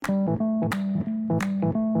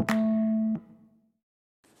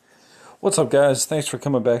What's up, guys? Thanks for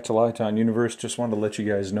coming back to Locked On Universe. Just wanted to let you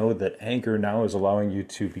guys know that Anchor now is allowing you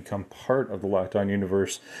to become part of the Locked On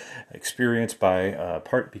Universe experience by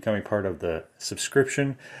becoming part of the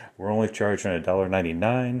subscription. We're only charging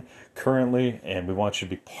 $1.99 currently, and we want you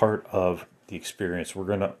to be part of the experience. We're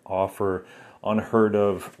going to offer unheard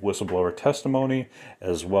of whistleblower testimony,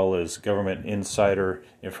 as well as government insider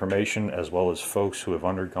information, as well as folks who have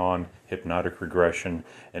undergone hypnotic regression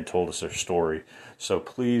and told us their story. So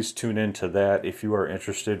please tune into that. If you are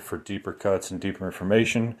interested for deeper cuts and deeper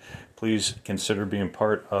information, please consider being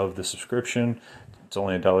part of the subscription. It's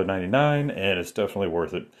only $1.99 and it's definitely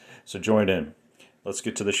worth it. So join in. Let's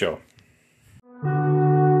get to the show.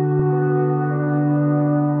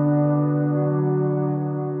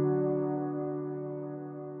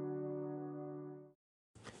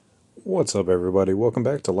 What's up, everybody? Welcome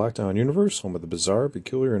back to Locked On Universe, home of the bizarre,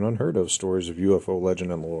 peculiar, and unheard of stories of UFO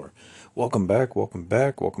legend and lore. Welcome back, welcome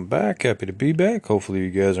back, welcome back. Happy to be back. Hopefully you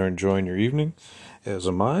guys are enjoying your evening, as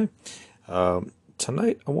am I.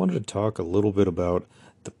 Tonight, I wanted to talk a little bit about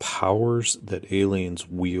the powers that aliens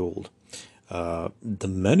wield. The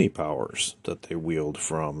many powers that they wield,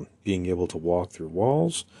 from being able to walk through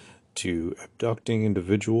walls, to abducting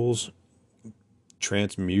individuals,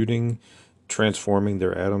 transforming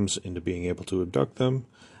their atoms into being able to abduct them,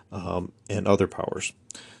 and other powers.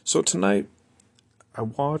 So tonight, I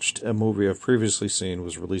watched a movie I've previously seen,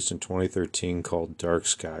 was released in 2013, called Dark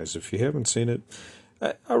Skies. If you haven't seen it,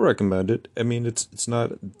 I recommend it. I mean, it's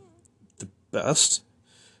not the best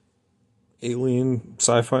alien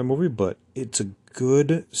sci-fi movie, but it's a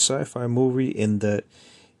good sci-fi movie in that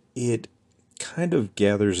it kind of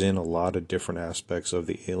gathers in a lot of different aspects of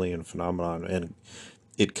the alien phenomenon, and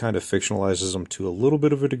it kind of fictionalizes them to a little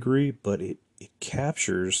bit of a degree, but it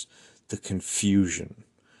captures the confusion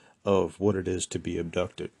of what it is to be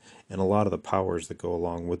abducted and a lot of the powers that go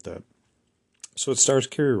along with that. So it stars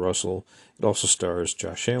Kerry Russell. It also stars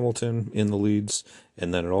Josh Hamilton in the leads,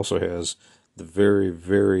 and then it also has the very,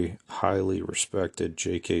 very highly respected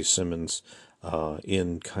J.K. Simmons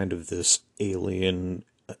in kind of this alien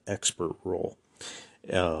expert role,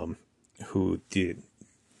 who the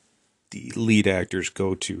lead actors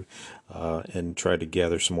go to and try to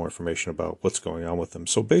gather some more information about what's going on with them.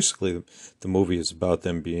 So basically, the movie is about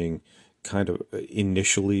them being kind of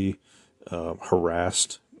initially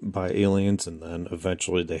harassed by aliens, and then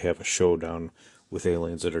eventually they have a showdown with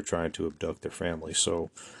aliens that are trying to abduct their family. So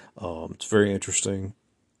it's very interesting.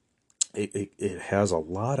 It has a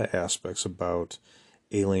lot of aspects about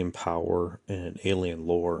alien power and alien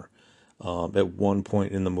lore. At one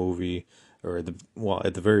point in the movie, or at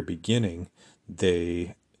the very beginning,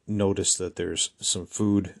 they notice that there's some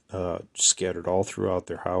food scattered all throughout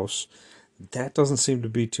their house. That doesn't seem to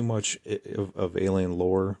be too much of alien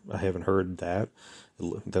lore. I haven't heard that.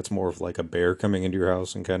 That's more of like a bear coming into your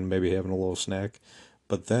house and kind of maybe having a little snack.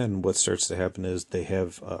 But then what starts to happen is they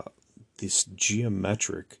have this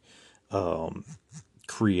geometric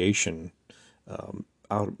creation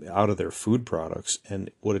out of their food products, and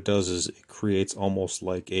what it does is it creates almost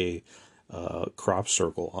like a crop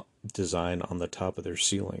circle design on the top of their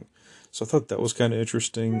ceiling. So I thought that was kind of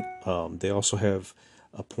interesting. They also have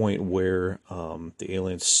a point where the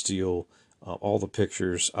aliens steal all the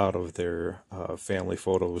pictures out of their family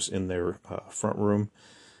photos in their front room,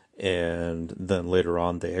 and then later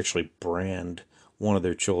on they actually brand one of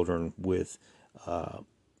their children with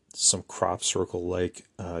some crop circle like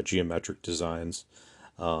geometric designs.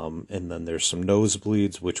 And then there's some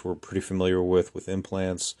nosebleeds, which we're pretty familiar with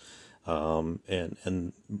implants.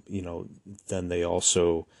 And you know, then they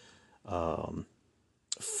also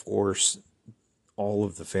force all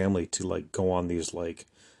of the family to like go on these like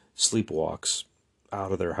sleepwalks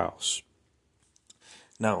out of their house.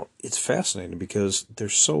 Now, it's fascinating because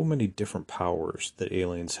there's so many different powers that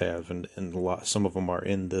aliens have, and some of them are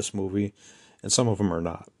in this movie, and some of them are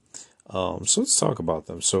not. So let's talk about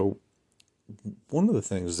them. So one of the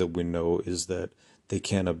things that we know is that they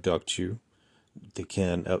can abduct you. They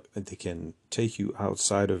can take you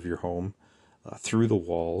outside of your home, through the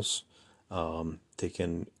walls. They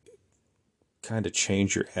can kind of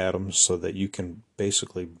change your atoms so that you can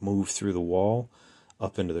basically move through the wall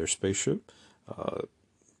up into their spaceship,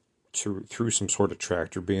 through some sort of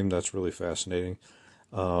tractor beam. That's really fascinating.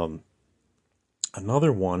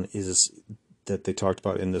 Another one is that they talked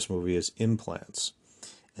about in this movie is implants,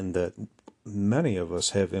 and that many of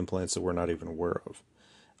us have implants that we're not even aware of.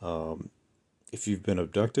 If you've been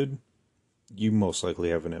abducted, you most likely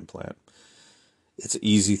have an implant. It's an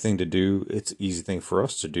easy thing to do. It's an easy thing for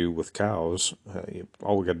us to do with cows.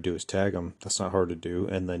 All we got to do is tag them. That's not hard to do,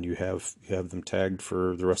 and then you have them tagged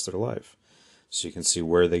for the rest of their life. so you can see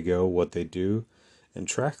where they go, what they do, and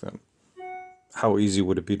track them. How easy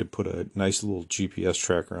would it be to put a nice little GPS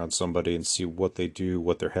tracker on somebody and see what they do,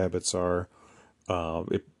 what their habits are?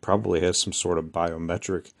 It probably has some sort of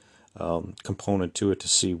biometric component to it to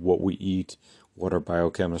see what we eat, what our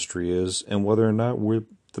biochemistry is, and whether or not we're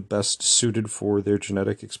the best suited for their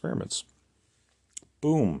genetic experiments.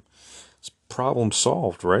 Boom. Problem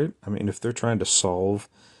solved, right? I mean, if they're trying to solve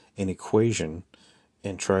an equation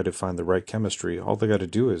and try to find the right chemistry, all they got to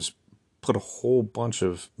do is put a whole bunch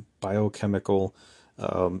of biochemical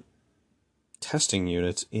testing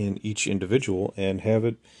units in each individual and have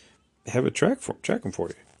it track them for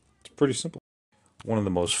you. It's pretty simple. One of the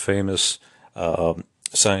most famous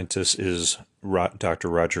scientists is Dr.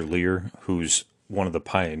 Roger Leir, who's one of the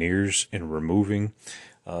pioneers in removing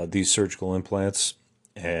these surgical implants.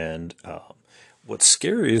 And what's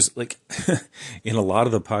scary is, like, in a lot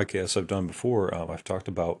of the podcasts I've done before, I've talked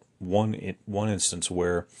about one instance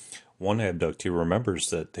where one abductee remembers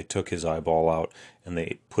that they took his eyeball out and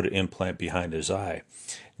they put an implant behind his eye.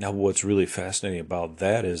 Now, what's really fascinating about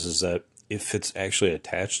that is that if it's actually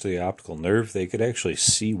attached to the optical nerve, they could actually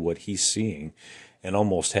see what he's seeing and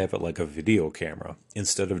almost have it like a video camera.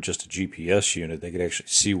 Instead of just a GPS unit, they could actually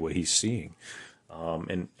see what he's seeing.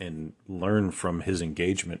 And learn from his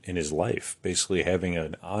engagement in his life, basically having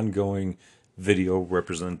an ongoing video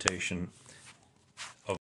representation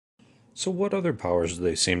of. So what other powers do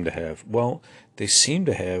they seem to have? Well, they seem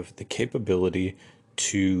to have the capability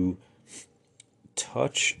to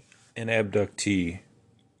touch an abductee,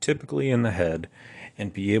 typically in the head,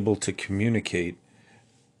 and be able to communicate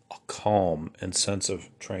a calm and sense of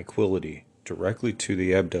tranquility directly to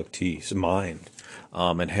the abductee's mind,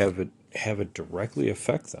 and have it directly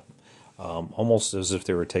affect them, almost as if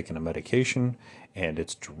they were taking a medication, and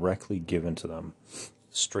it's directly given to them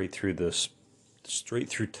straight through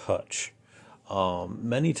touch.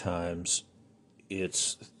 Many times,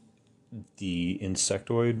 it's the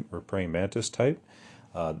insectoid or praying mantis type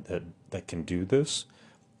that can do this,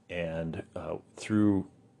 and through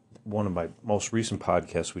one of my most recent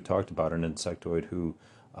podcasts, we talked about an insectoid who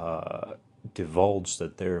divulged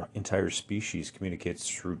that their entire species communicates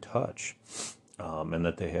through touch, and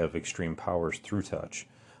that they have extreme powers through touch,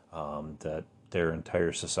 that their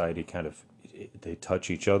entire society they touch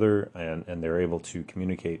each other, and they're able to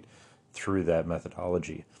communicate through that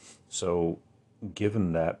methodology. So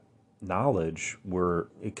given that knowledge,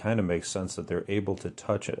 it kind of makes sense that they're able to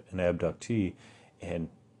touch an abductee and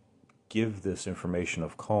give this information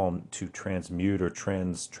of calm to transmute or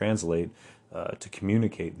translate to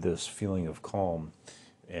communicate this feeling of calm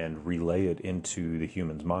and relay it into the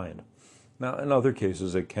human's mind. Now, in other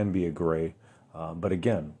cases, it can be a gray, but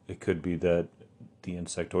again, it could be that the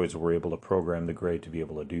insectoids were able to program the gray to be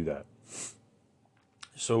able to do that.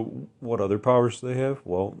 So what other powers do they have?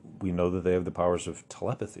 Well, we know that they have the powers of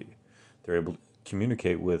telepathy. They're able to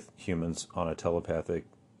communicate with humans on a telepathic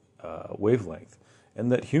wavelength. And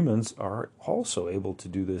that humans are also able to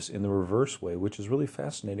do this in the reverse way, which is really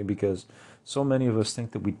fascinating because so many of us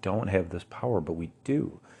think that we don't have this power, but we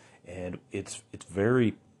do. And it's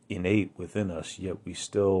very innate within us, yet we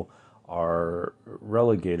still are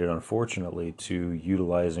relegated, unfortunately, to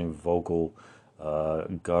utilizing vocal,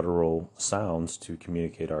 guttural sounds to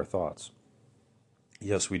communicate our thoughts.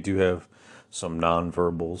 Yes, we do have some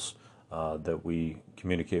nonverbals that we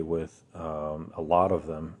communicate with, a lot of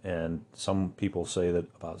them, and some people say that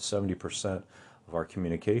about 70% of our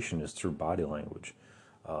communication is through body language.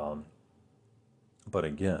 But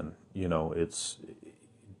again, it's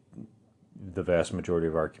the vast majority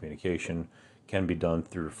of our communication can be done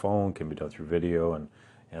through phone, can be done through video, and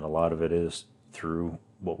a lot of it is through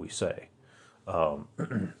what we say. So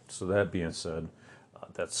that being said,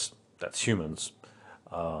 that's humans.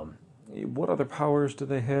 What other powers do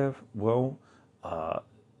they have? Well,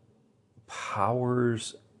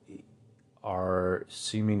 powers are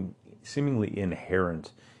seemingly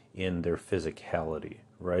inherent in their physicality,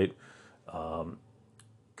 right?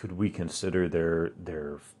 Could we consider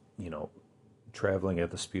their traveling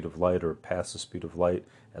at the speed of light or past the speed of light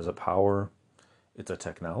as a power? It's a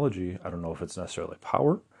technology. I don't know if it's necessarily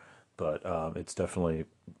power, but it's definitely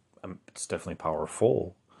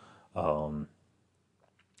powerful.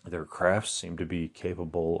 Their crafts seem to be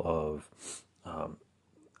capable of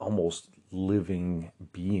almost living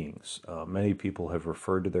beings. Many people have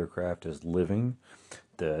referred to their craft as living,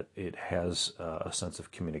 that it has a sense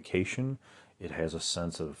of communication, it has a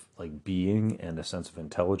sense of like being and a sense of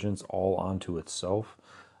intelligence all onto itself.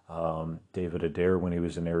 David Adair, when he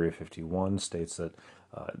was in Area 51, states that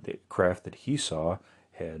the craft that he saw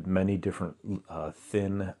had many different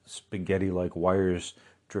thin spaghetti-like wires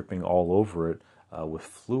dripping all over it with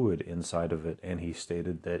fluid inside of it, and he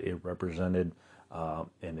stated that it represented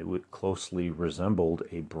and it would closely resembled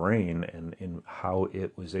a brain, and in how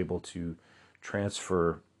it was able to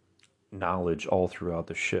transfer knowledge all throughout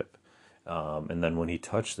the ship. And then when he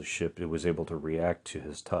touched the ship, it was able to react to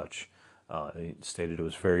his touch. He stated it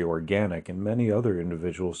was very organic, and many other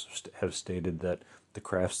individuals have stated that the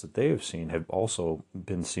crafts that they have seen have also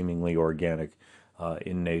been seemingly organic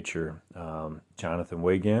in nature. Jonathan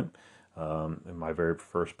Weygandt, in my very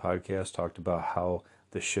first podcast, talked about how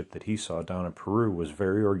the ship that he saw down in Peru was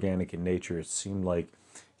very organic in nature. It seemed like,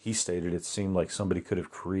 he stated, it seemed like somebody could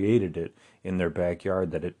have created it in their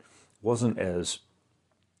backyard, that it wasn't as,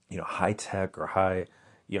 high tech or high,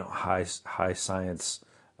 high science,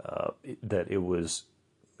 that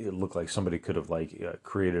it looked like somebody could have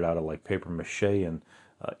created out of like paper mache and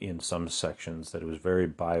in some sections, that it was very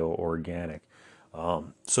bioorganic.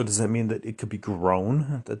 So does that mean that it could be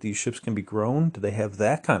grown, that these ships can be grown? Do they have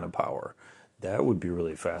that kind of power? That would be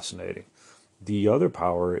really fascinating. The other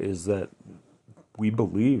power is that we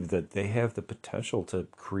believe that they have the potential to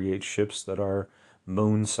create ships that are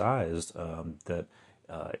moon-sized, that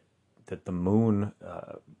the moon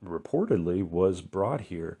reportedly was brought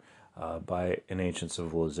here by an ancient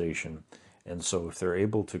civilization. And so if they're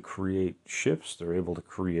able to create ships, they're able to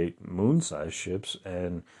create moon-sized ships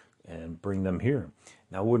and bring them here.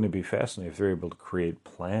 Now, wouldn't it be fascinating if they're able to create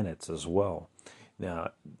planets as well?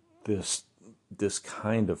 Now, this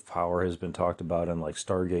kind of power has been talked about in like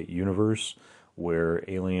Stargate Universe, where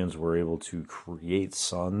aliens were able to create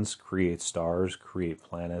suns, create stars, create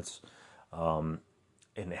planets,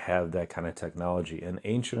 and have that kind of technology. And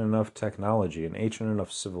ancient enough technology, and ancient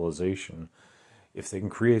enough civilization, if they can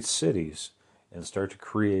create cities and start to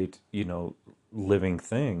create, living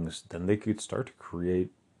things, then they could start to create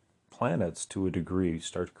planets to a degree,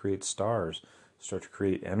 start to create stars, start to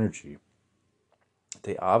create energy.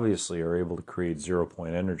 They obviously are able to create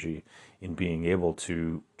 0-point energy in being able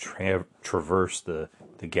to traverse the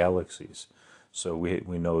galaxies. So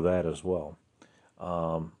we know that as well.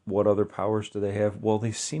 What other powers do they have? Well,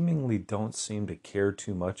 they seemingly don't seem to care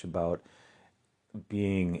too much about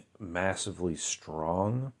being massively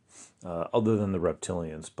strong, other than the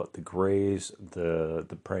reptilians. But the greys,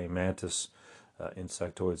 the praying mantis,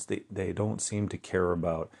 insectoids, they don't seem to care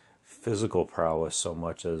about physical prowess so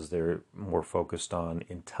much as they're more focused on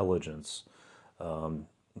intelligence.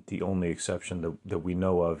 The only exception that we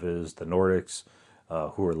know of is the Nordics,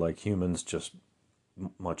 who are like humans, just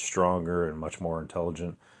much stronger and much more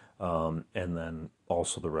intelligent. And then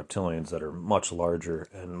also the reptilians, that are much larger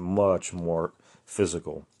and much more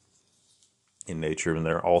physical in nature, and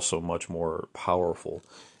they're also much more powerful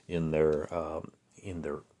in their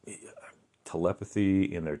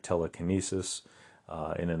telepathy, in their telekinesis,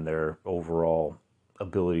 and in their overall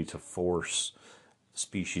ability to force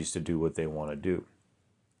species to do what they want to do.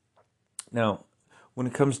 Now, when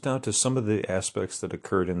it comes down to some of the aspects that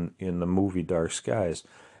occurred in the movie Dark Skies,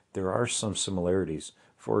 there are some similarities.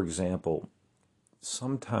 For example,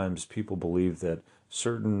 sometimes people believe that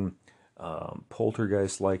certain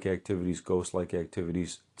poltergeist-like activities, ghost-like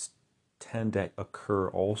activities, tend to occur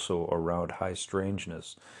also around high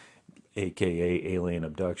strangeness, aka alien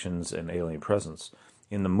abductions and alien presence.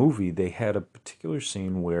 In the movie, they had a particular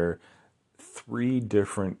scene where 3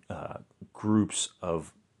 different groups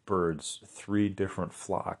of birds, 3 different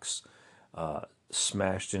flocks,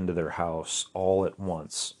 smashed into their house all at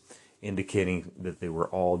once, indicating that they were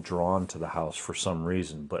all drawn to the house for some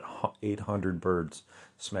reason. But 800 birds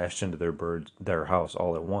smashed into their house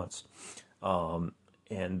all at once.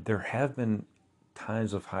 And there have been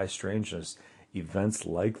times of high strangeness, events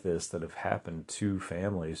like this that have happened to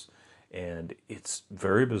families, and it's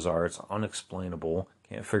very bizarre. It's unexplainable.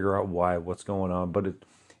 Can't figure out what's going on, but it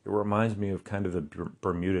reminds me of kind of the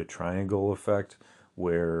Bermuda Triangle effect,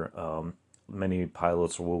 where many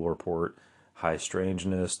pilots will report high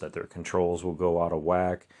strangeness, that their controls will go out of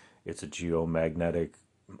whack. It's a geomagnetic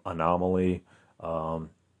anomaly, and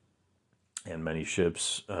many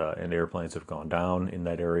ships and airplanes have gone down in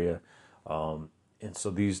that area. And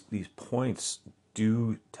so these points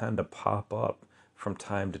do tend to pop up from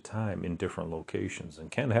time to time in different locations,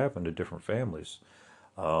 and can happen to different families.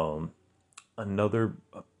 Another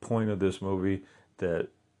point of this movie that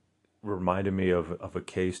reminded me of a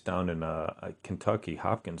case down in Kentucky,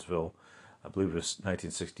 Hopkinsville, I believe it was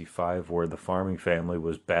 1965, where the farming family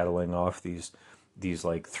was battling off these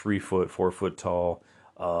like 3-foot, 4-foot tall,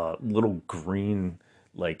 little green,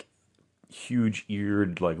 like huge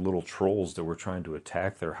eared, like little trolls that were trying to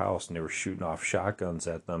attack their house, and they were shooting off shotguns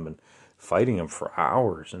at them and fighting them for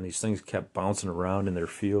hours, and these things kept bouncing around in their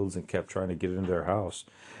fields and kept trying to get into their house.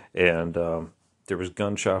 And there was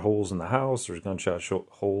gunshot holes in the house. There was gunshot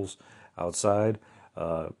holes outside,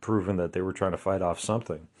 proving that they were trying to fight off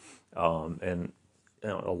something. And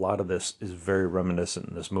a lot of this is very reminiscent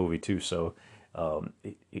in this movie too. So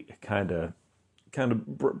it kind of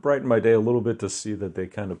brightened my day a little bit to see that they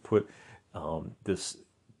kind of put this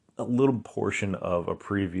a little portion of a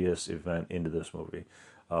previous event into this movie.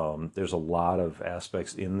 There's a lot of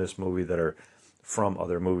aspects in this movie that are from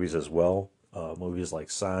other movies as well. Movies like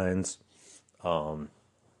Signs, Close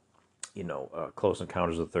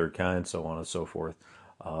Encounters of the Third Kind, so on and so forth.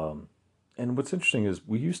 And what's interesting is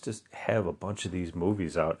we used to have a bunch of these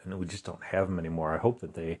movies out, and we just don't have them anymore. I hope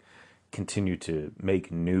that they continue to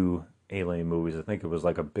make new Alien movies. I think it was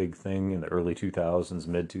like a big thing in the early 2000s,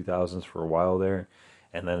 mid 2000s for a while there,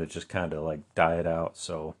 and then it just kind of like died out.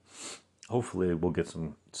 So hopefully we'll get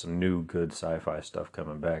some new good sci-fi stuff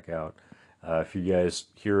coming back out. If you guys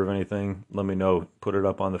hear of anything, let me know. Put it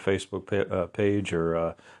up on the Facebook page,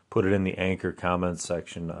 or put it in the Anchor comments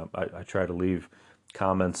section. I try to leave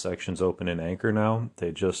comment sections open in Anchor now.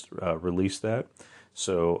 They just released that.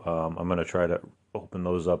 So I'm going to try to open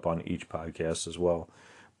those up on each podcast as well.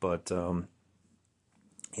 But,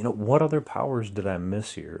 what other powers did I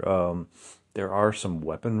miss here? There are some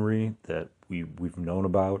weaponry that we've known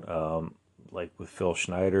about, like with Phil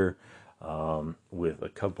Schneider, with a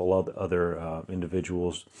couple of other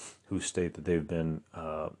individuals who state that they've been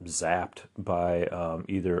zapped by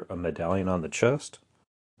either a medallion on the chest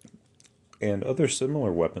and other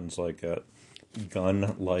similar weapons like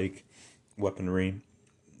gun-like weaponry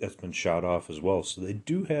that's been shot off as well. So they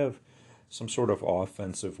do have some sort of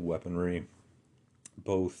offensive weaponry,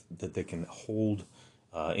 both that they can hold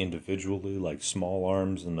individually, like small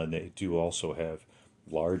arms, and then they do also have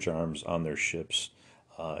large arms on their ships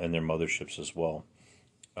and their motherships as well.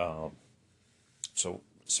 So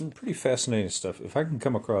some pretty fascinating stuff. If I can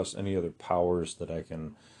come across any other powers that I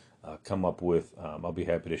can come up with, I'll be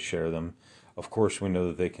happy to share them. Of course, we know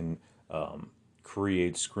that they can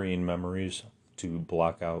create screen memories to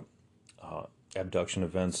block out abduction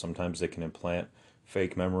events. Sometimes they can implant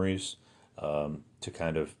fake memories to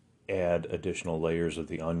kind of add additional layers of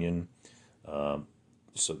the onion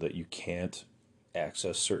so that you can't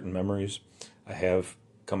access certain memories. I have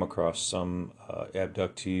come across some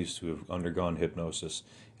abductees who have undergone hypnosis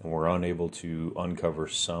and were unable to uncover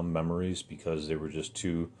some memories because they were just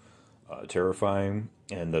too terrifying,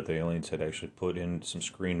 and that the aliens had actually put in some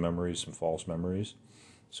screen memories, some false memories.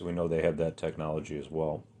 So we know they have that technology as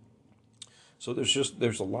well. So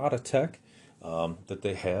there's a lot of tech that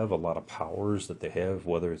they have, a lot of powers that they have,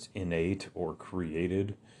 whether it's innate or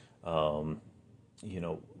created.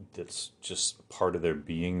 That's just part of their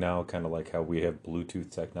being now, kind of like how we have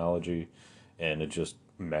Bluetooth technology, and it just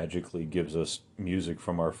magically gives us music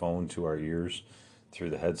from our phone to our ears through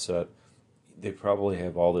the headset. They probably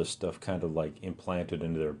have all this stuff kind of like implanted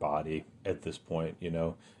into their body at this point.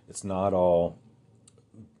 It's not all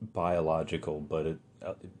biological, but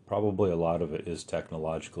probably a lot of it is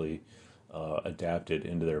technologically adapted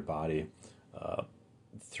into their body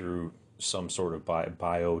through some sort of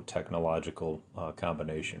biotechnological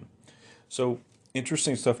combination. So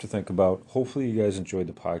interesting stuff to think about. Hopefully you guys enjoyed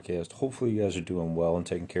the podcast. Hopefully you guys are doing well and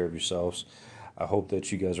taking care of yourselves. I hope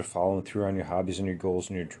that you guys are following through on your hobbies and your goals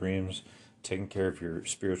and your dreams, taking care of your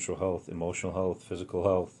spiritual health, emotional health, physical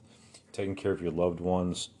health, taking care of your loved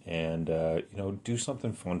ones, and do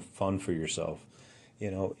something fun for yourself.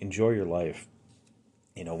 Enjoy your life.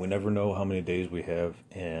 We never know how many days we have,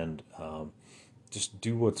 and just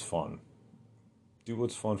do what's fun. Do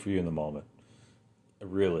what's fun for you in the moment.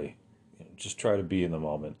 Really, just try to be in the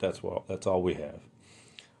moment. That's all we have.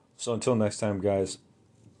 So until next time, guys,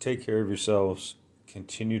 take care of yourselves.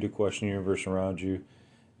 Continue to question the universe around you.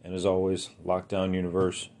 And as always, Lockdown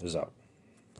Universe is out.